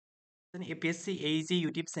APSC AEG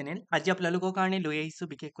YouTube channel আজি আপোনালোকৰ কাৰণে লৈ আহিছোঁ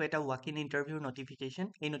বিশেষকৈ এটা ৱাক ইন ইণ্টাৰভিউৰ নটিফিকেশ্যন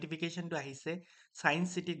এই নটিফিকেশ্যনটো আহিছে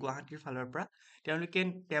ছায়েন্স চিটি গুৱাহাটীৰ ফালৰ পৰা তেওঁলোকে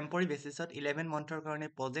টেম্পৰী বেচিছত 11 মান্থৰ কাৰণে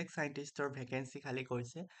প্ৰজেক্ট চাইণ্টিষ্টৰ ভেকেঞ্চি খালী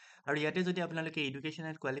কৰিছে আৰু ইয়াতে যদি আপোনালোকে এডুকেশ্যন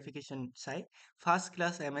এণ্ড কোৱালিফিকেশ্যন চাই first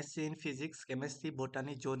class MSc in physics chemistry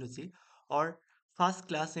botany zoology or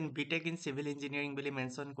first class in btech in civil engineering বুলি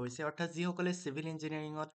মেনশ্যন কৰিছে অৰ্থাৎ যিসকলে চিভিল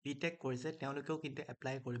ইঞ্জিনিয়াৰিঙত btech কৰিছে তেওঁলোকেও কিন্তু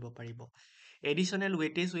এপ্লাই কৰিব পাৰিব Additional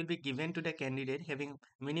weightage will be given to the candidate having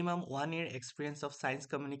minimum 1 year experience of science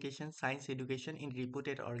communication, science education in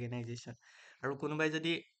reputed organization. আৰু কোনোবাই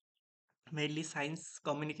যদি মেইনলি সায়েন্স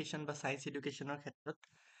কমিউনিকেশ্যন বা সায়েন্স এডুকেশ্যনৰ ক্ষেত্ৰত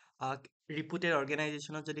ৰিপুটেড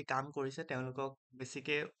অৰ্গেনাইজেশ্যনত যদি কাম কৰিছে তেওঁলোকক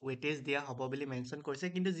বেছিকে ৱেটেজ দিয়া হ'ব বুলি মেনশ্যন কৰিছে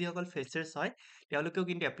কিন্তু যিসকল ফ্ৰেচাৰ্ছ হয় তেওঁলোকেও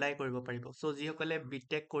কিন্তু এপ্লাই কৰিব পাৰিব চ' যিসকলে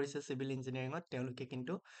বিটেক কৰিছে চিভিল ইঞ্জিনিয়াৰিঙত তেওঁলোকে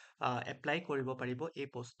কিন্তু এপ্লাই কৰিব পাৰিব এই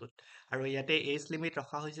পষ্টটোত আৰু ইয়াতে এজ লিমিট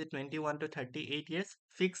ৰখা হৈছে 21 to 38 years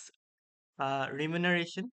fix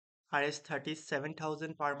ৰিমুনাৰেশ্যন RS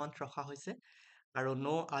 37,000 per month ৰখা হৈছে আৰু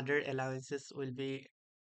no other allowances will be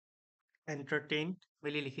entertained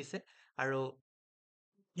বুলি লিখিছে আৰু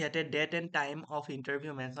ইয়াতে date and time of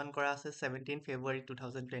interview mention কৰা আছে 17 February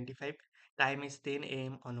 2025 time is 10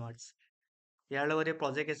 AM onwards ইয়াৰ লগতে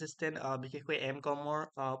প্ৰজেক্ট এছিষ্টেণ্ট বিশেষকৈ MCOMৰ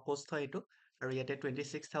পোষ্ট হয় এইটো আৰু ইয়াতে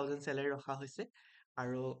 26,000 চেলাৰী ৰখা হৈছে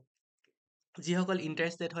আৰু যিসকল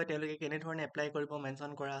ইণ্টাৰেষ্টেড হয় তেওঁলোকে কেনেধৰণে এপ্লাই কৰিব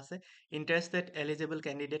মেনশ্যন কৰা আছে ইণ্টাৰেষ্টেড এলিজিবল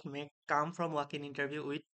কেণ্ডিডেট মে কাম from walk in interview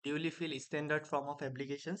with duly feel standard form of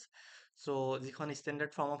applications চ' যিখন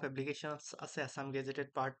ষ্টেণ্ডাৰ্ড ফৰ্ম অফ এপ্লিকেশ্যনছ আছে Assam gazetted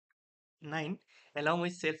part 9 along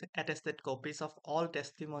with self-attested copies of all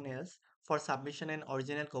testimonials for submission and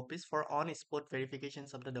original copies for on-spot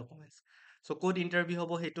verifications of the documents. So code interview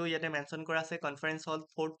hobo hetu yate mention kora ase conference hall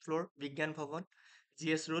 4th floor Vigyan Bhavan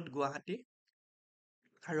GS Road Guwahati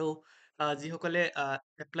আৰু যিসকলে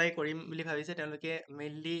apply কৰিম বুলি ভাবিছে তেওঁলোকে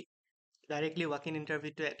mainly directly walk in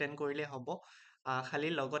ইণ্টাৰভিউটো attend কৰিলে হ'ব খালি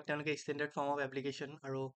লগত তেওঁলোকে ষ্টেণ্ডাৰ্ড ফৰ্ম অফ এপ্লিকেশ্যন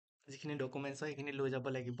আৰু যিখিনি ডকুমেণ্টছ হয় সেইখিনি লৈ যাব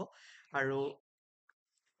লাগিব আৰু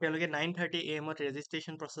তেওঁলোকে 9:30 AM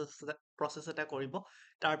ৰেজিষ্ট্ৰেশ্যন প্ৰচেছ এটা কৰিব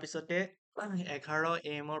তাৰপিছতে 11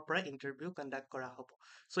 AM পৰা ইণ্টাৰভিউ কণ্ডাক্ট কৰা হ'ব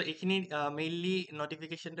চ' এইখিনি মেইনলি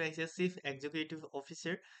নটিফিকেশ্যনটো আহিছে chief executive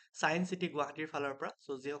officer science city গুৱাহাটীৰ ফালৰ পৰা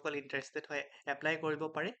চ' যিসকল ইণ্টাৰেষ্টেড হয় এপ্লাই কৰিব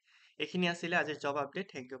পাৰে এইখিনি আছিলে আজিৰ job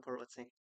update thank U for ৱাচিং